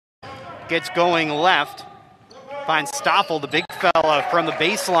gets going left. Finds Stoffel, the big fella from the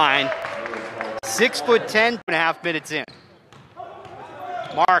baseline. 6'10", 2.5 minutes in.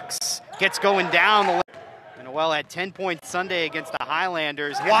 Marks gets going down the lane. And Lowell had 10 points Sunday against the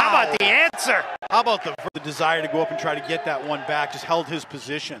Highlanders. Wow. How about the answer? How about the desire to go up and try to get that one back? Just held his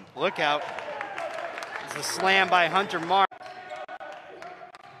position. Look out. It's a slam by Hunter Mark.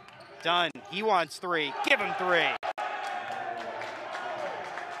 Dunn, he wants 3. Give him 3.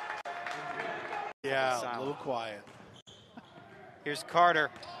 Yeah, a little quiet. Here's Carter.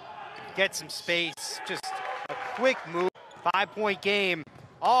 Gets some space. Just a quick move. 5-point game.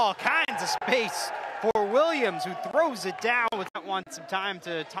 All kinds of space for Williams, who throws it down without wanting some time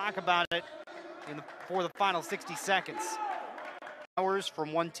to talk about it for the final 60 seconds. Hours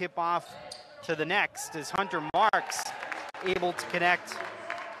from one tip-off to the next as Hunter Marks able to connect.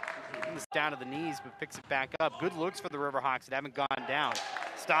 This down to the knees, but picks it back up. Good looks for the Riverhawks that haven't gone down.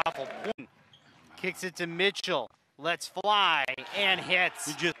 Stoffel kicks it to Mitchell. Let's fly and hits.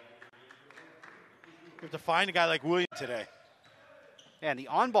 You have to find a guy like Williams today. And the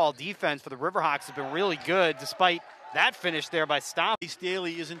on-ball defense for the Riverhawks has been really good, despite that finish there by Stoffel.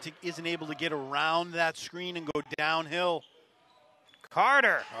 Staley isn't able to get around that screen and go downhill.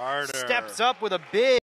 Carter steps up with a big